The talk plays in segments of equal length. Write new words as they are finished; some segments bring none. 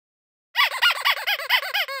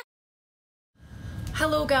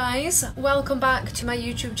Hello guys, welcome back to my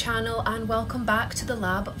YouTube channel and welcome back to the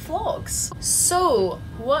lab vlogs. So,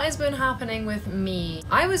 what has been happening with me?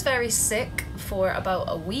 I was very sick for about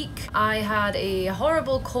a week. I had a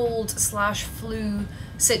horrible cold/flu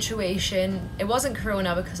situation. It wasn't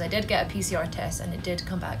corona because I did get a PCR test and it did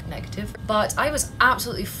come back negative, but I was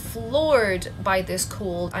absolutely floored by this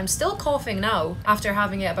cold. I'm still coughing now after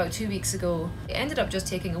having it about 2 weeks ago. I ended up just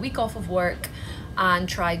taking a week off of work and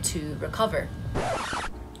tried to recover.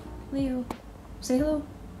 Leo, say hello.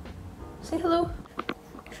 Say hello.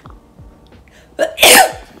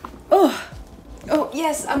 Oh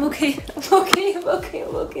yes, I'm okay. I'm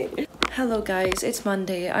okay. Hello guys, it's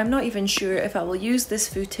Monday. I'm not even sure if I will use this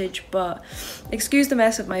footage, but excuse the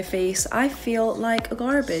mess of my face. I feel like a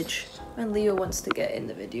garbage. And Leo wants to get in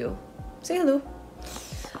the video. Say hello.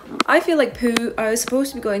 I feel like poo. I was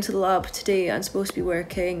supposed to be going to the lab today and supposed to be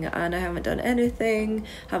working, and I haven't done anything.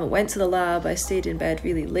 Haven't went to the lab. I stayed in bed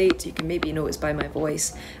really late. You can maybe notice by my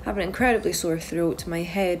voice. I have an incredibly sore throat. My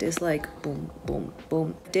head is like boom, boom,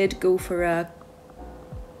 boom. Did go for a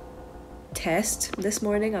test this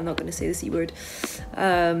morning. I'm not going to say the C word.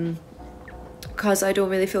 Because I don't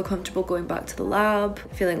really feel comfortable going back to the lab.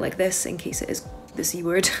 Feeling like this in case it is the C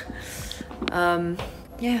word.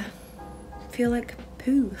 Yeah. Feel like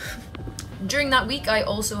poo. During that week I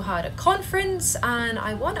also had a conference and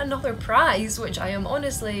I won another prize, which I am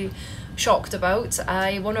honestly shocked about.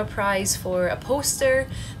 I won a prize for a poster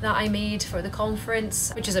that I made for the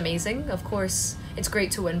conference, which is amazing. Of course, it's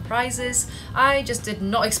great to win prizes. I just did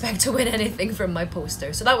not expect to win anything from my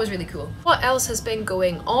poster, so that was really cool. What else has been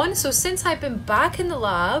going on? So since I've been back in the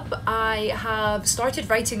lab, I have started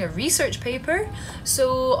writing a research paper.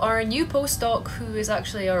 So our new postdoc, who is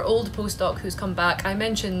actually our old postdoc who's come back, I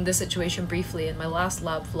mentioned the situation briefly in my last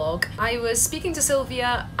lab vlog. I was speaking to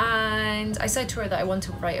Sylvia and I said to her that I want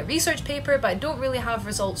to write a research paper, but I don't really have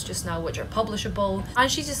results just now which are publishable,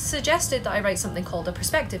 and she just suggested that I write something called a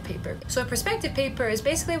perspective paper. So a perspective paper is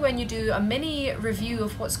basically when you do a mini review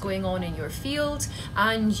of what's going on in your field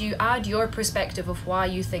and you add your perspective of why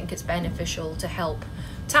you think it's beneficial to help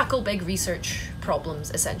tackle big research problems,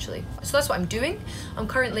 essentially. So that's what I'm doing. I'm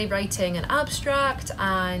currently writing an abstract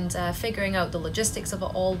and figuring out the logistics of it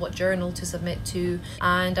all, what journal to submit to,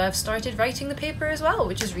 and I've started writing the paper as well,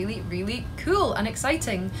 which is really cool and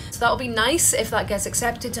exciting. So that'll be nice if that gets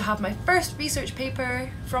accepted, to have my first research paper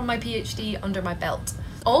from my PhD under my belt.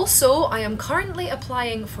 Also, I am currently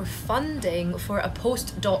applying for funding for a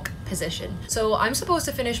postdoc position. So I'm supposed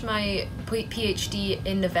to finish my PhD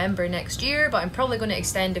in November next year, but I'm probably going to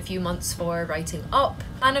extend a few months for writing up.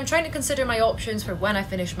 And I'm trying to consider my options for when I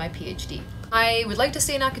finish my PhD. I would like to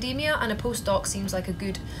stay in academia, and a postdoc seems like a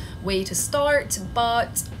good way to start,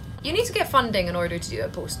 but you need to get funding in order to do a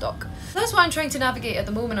postdoc. That's what I'm trying to navigate at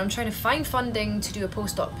the moment. I'm trying to find funding to do a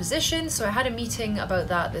postdoc position. So I had a meeting about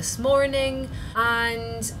that this morning.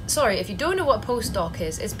 And sorry, if you don't know what postdoc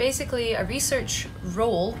is, it's basically a research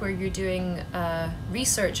role where you're doing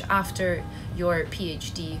research after your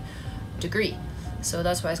PhD degree. So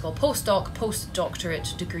that's why it's called postdoc,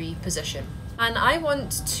 postdoctorate degree position. And I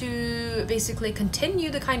want to basically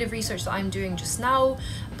continue the kind of research that I'm doing just now,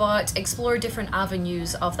 but explore different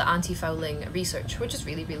avenues of the anti-fouling research, which is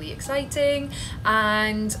really exciting.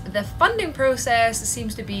 And the funding process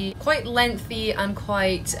seems to be quite lengthy and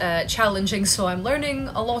quite challenging, so I'm learning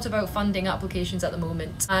a lot about funding applications at the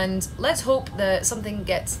moment. And let's hope that something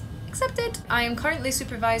gets accepted. I am currently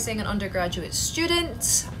supervising an undergraduate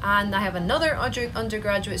student, and I have another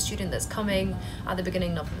undergraduate student that's coming at the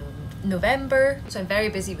beginning of November, so I'm very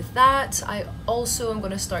busy with that. I also am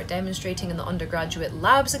going to start demonstrating in the undergraduate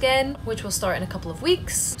labs again, which will start in a couple of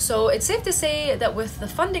weeks. So it's safe to say that with the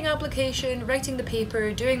funding application, writing the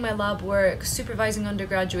paper, doing my lab work, supervising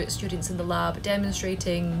undergraduate students in the lab,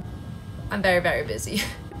 demonstrating, I'm very busy.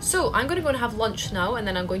 So I'm going to go and have lunch now, and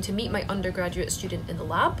then I'm going to meet my undergraduate student in the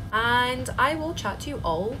lab, and I will chat to you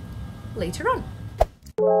all later on.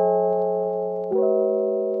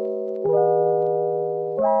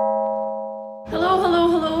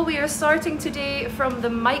 Hello, we are starting today from the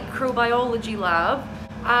microbiology lab.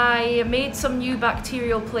 I made some new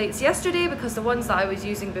bacterial plates yesterday because the ones that I was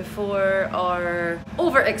using before are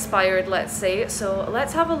over-expired, let's say. So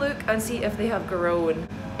let's have a look and see if they have grown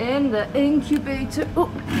in the incubator. Oh.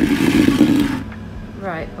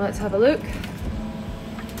 Right, let's have a look.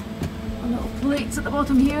 Little plates at the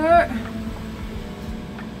bottom here.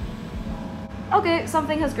 Okay,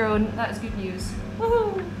 something has grown. That is good news.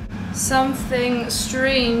 Woohoo! Something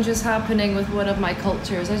strange is happening with one of my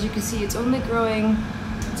cultures. As you can see, it's only growing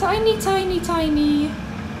tiny.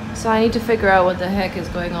 So I need to figure out what the heck is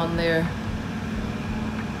going on there.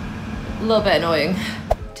 A little bit annoying.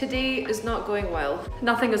 Today is not going well.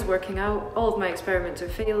 Nothing is working out. All of my experiments are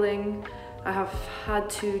failing. I have had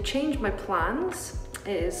to change my plans.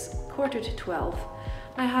 It is 11:45.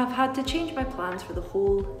 I have had to change my plans for the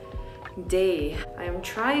whole day. I am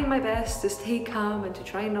trying my best to stay calm and to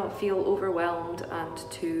try and not feel overwhelmed and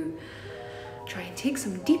to try and take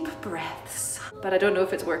some deep breaths. But I don't know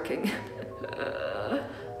if it's working.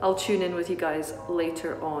 I'll tune in with you guys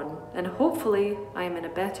later on and hopefully I am in a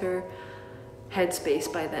better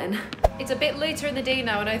headspace by then. It's a bit later in the day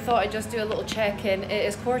now and I thought I'd just do a little check-in. It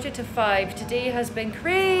is 4:45. Today has been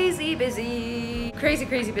crazy busy.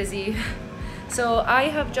 Crazy busy. So I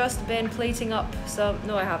have just been plating up some,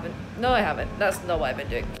 no I haven't, that's not what I've been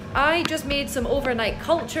doing. I just made some overnight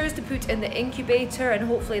cultures to put in the incubator and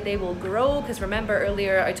hopefully they will grow, because remember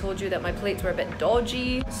earlier I told you that my plates were a bit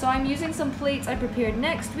dodgy. So I'm using some plates I prepared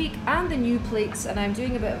next week and the new plates and I'm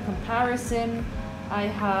doing a bit of comparison. I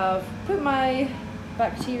have put my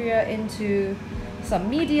bacteria into some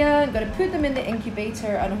media, I'm going to put them in the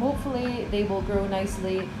incubator and hopefully they will grow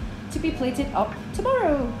nicely to be plated up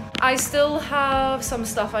tomorrow. I still have some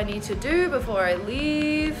stuff I need to do before I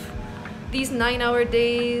leave. These 9-hour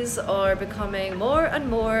days are becoming more and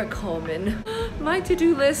more common. My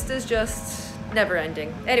to-do list is just never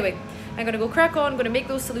ending. Anyway, I'm gonna go crack on, I'm gonna make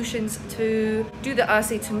those solutions to do the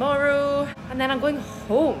assay tomorrow, and then I'm going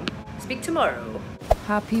home. Speak tomorrow.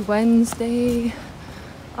 Happy Wednesday.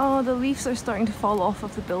 Oh, the leaves are starting to fall off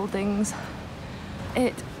of the buildings.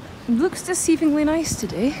 It looks deceivingly nice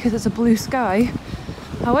today because it's a blue sky.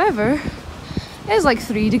 However, it's like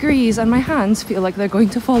 3 degrees and my hands feel like they're going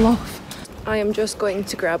to fall off. I am just going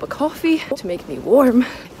to grab a coffee to make me warm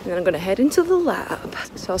and then I'm going to head into the lab.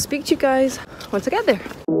 So I'll speak to you guys once I get there.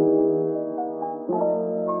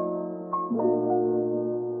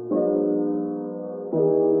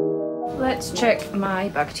 Let's check my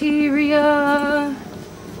bacteria.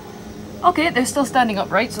 Okay, they're still standing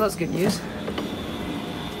upright, so that's good news.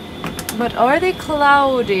 But are they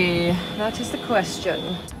cloudy? That is the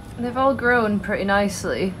question. They've all grown pretty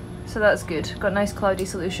nicely, so that's good. Got nice cloudy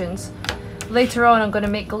solutions. Later on I'm going to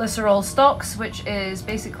make glycerol stocks, which is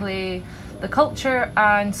basically the culture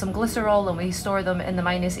and some glycerol, and we store them in the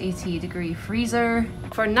 -80-degree freezer.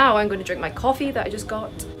 For now I'm going to drink my coffee that I just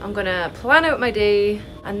got. I'm going to plan out my day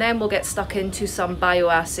and then we'll get stuck into some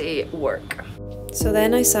bioassay work. So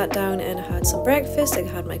then I sat down and had some breakfast. I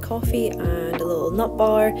had my coffee and a little nut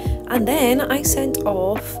bar, and then I sent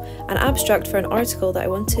off an abstract for an article that I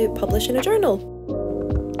want to publish in a journal.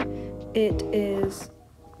 It is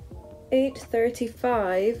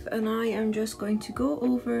 8:35 and I am just going to go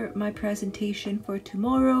over my presentation for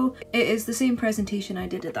tomorrow. It is the same presentation I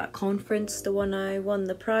did at that conference, the one I won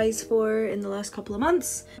the prize for in the last couple of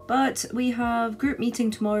months. But we have group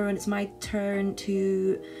meeting tomorrow and it's my turn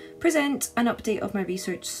to present an update of my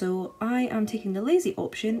research, so I am taking the lazy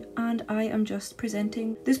option and I am just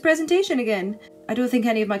presenting this presentation again. I don't think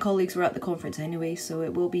any of my colleagues were at the conference anyway, so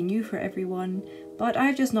it will be new for everyone, but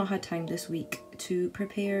I've just not had time this week to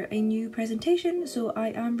prepare a new presentation, so I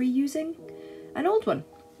am reusing an old one.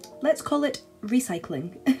 Let's call it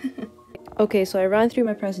recycling. Okay, so I ran through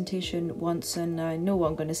my presentation once and I know what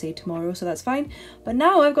I'm going to say tomorrow, so that's fine. But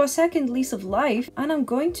now I've got a second lease of life and I'm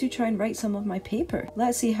going to try and write some of my paper.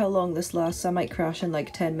 Let's see how long this lasts. I might crash in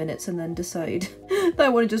like 10 minutes and then decide that I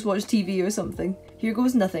want to just watch TV or something. Here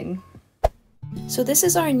goes nothing. So this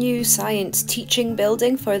is our new science teaching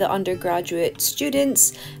building for the undergraduate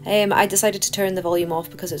students. I decided to turn the volume off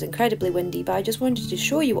because it was incredibly windy, but I just wanted to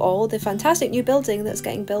show you all the fantastic new building that's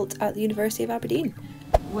getting built at the University of Aberdeen.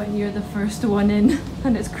 When you're the first one in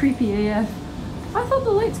and it's creepy AF. I thought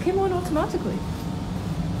the lights came on automatically.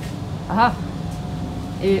 Aha!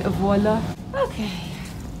 Et voila. Okay.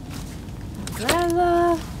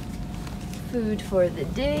 Umbrella. Food for the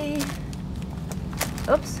day.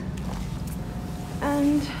 Oops.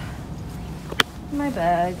 And my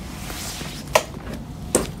bag.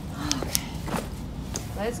 Okay.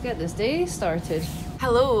 Let's get this day started.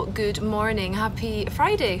 Hello, good morning, happy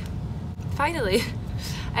Friday. Finally.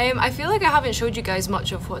 I feel like I haven't showed you guys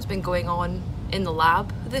much of what's been going on in the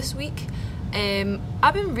lab this week.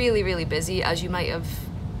 I've been really busy, as you might have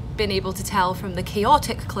been able to tell from the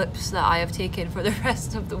chaotic clips that I have taken for the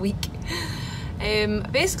rest of the week.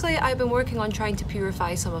 Basically, I've been working on trying to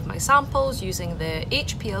purify some of my samples using the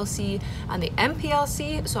HPLC and the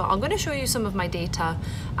MPLC. So I'm going to show you some of my data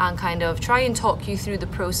and kind of try and talk you through the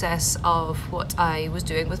process of what I was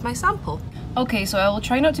doing with my sample. Okay, so I will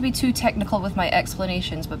try not to be too technical with my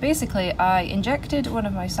explanations, but basically I injected one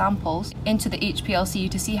of my samples into the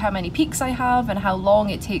HPLC to see how many peaks I have and how long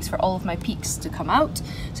it takes for all of my peaks to come out.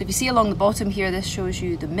 So if you see along the bottom here, this shows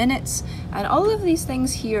you the minutes, and all of these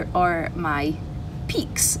things here are my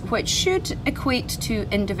peaks, which should equate to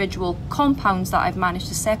individual compounds that I've managed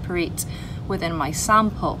to separate within my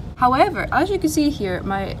sample. However, as you can see here,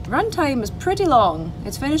 my runtime is pretty long.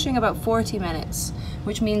 It's finishing about 40 minutes,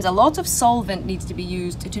 which means a lot of solvent needs to be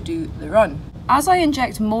used to do the run. As I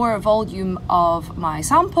inject more volume of my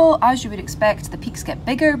sample, as you would expect, the peaks get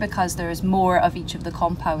bigger because there is more of each of the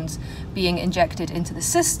compounds being injected into the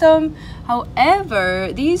system.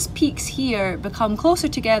 However, these peaks here become closer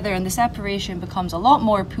together and the separation becomes a lot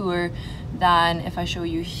more poor than if I show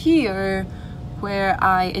you here, where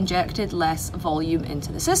I injected less volume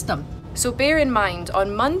into the system. So bear in mind,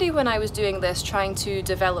 on Monday when I was doing this, trying to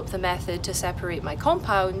develop the method to separate my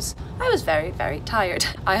compounds, I was very, very tired.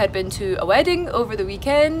 I had been to a wedding over the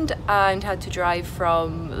weekend and had to drive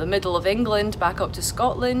from the middle of England back up to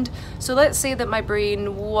Scotland. So let's say that my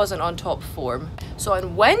brain wasn't on top form. So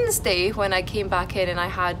on Wednesday, when I came back in and I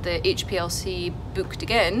had the HPLC booked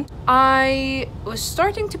again, I was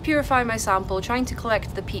starting to purify my sample, trying to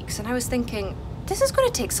collect the peaks, and I was thinking, this is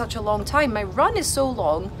going to take such a long time. My run is so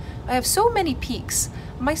long. I have so many peaks.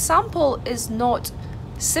 My sample is not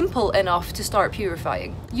simple enough to start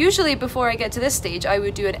purifying. Usually before I get to this stage, I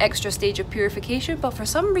would do an extra stage of purification, but for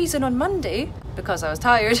some reason on Monday, because I was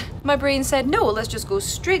tired, my brain said, no, let's just go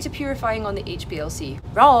straight to purifying on the HPLC.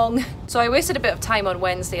 Wrong. So I wasted a bit of time on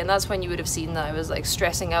Wednesday, and that's when you would have seen that I was like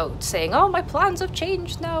stressing out, saying, oh, my plans have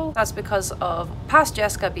changed now. That's because of past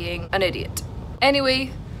Jessica being an idiot.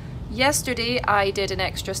 Anyway, yesterday I did an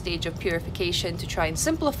extra stage of purification to try and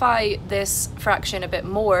simplify this fraction a bit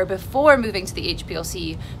more before moving to the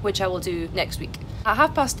HPLC, which I will do next week. At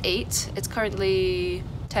 8:30, it's currently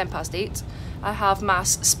 8:10, I have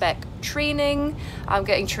mass spec training. I'm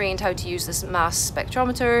getting trained how to use this mass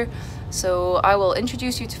spectrometer. So I will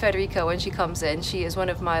introduce you to Federica when she comes in. She is one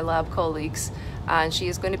of my lab colleagues and she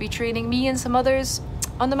is going to be training me and some others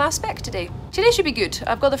on the mass spec today. Today should be good.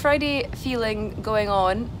 I've got the Friday feeling going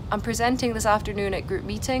on. I'm presenting this afternoon at group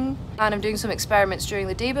meeting and I'm doing some experiments during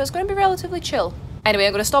the day, but it's going to be relatively chill. Anyway,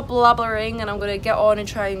 I'm going to stop blabbering and I'm going to get on and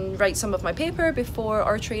try and write some of my paper before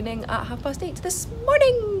our training at 8:30 this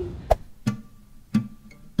morning.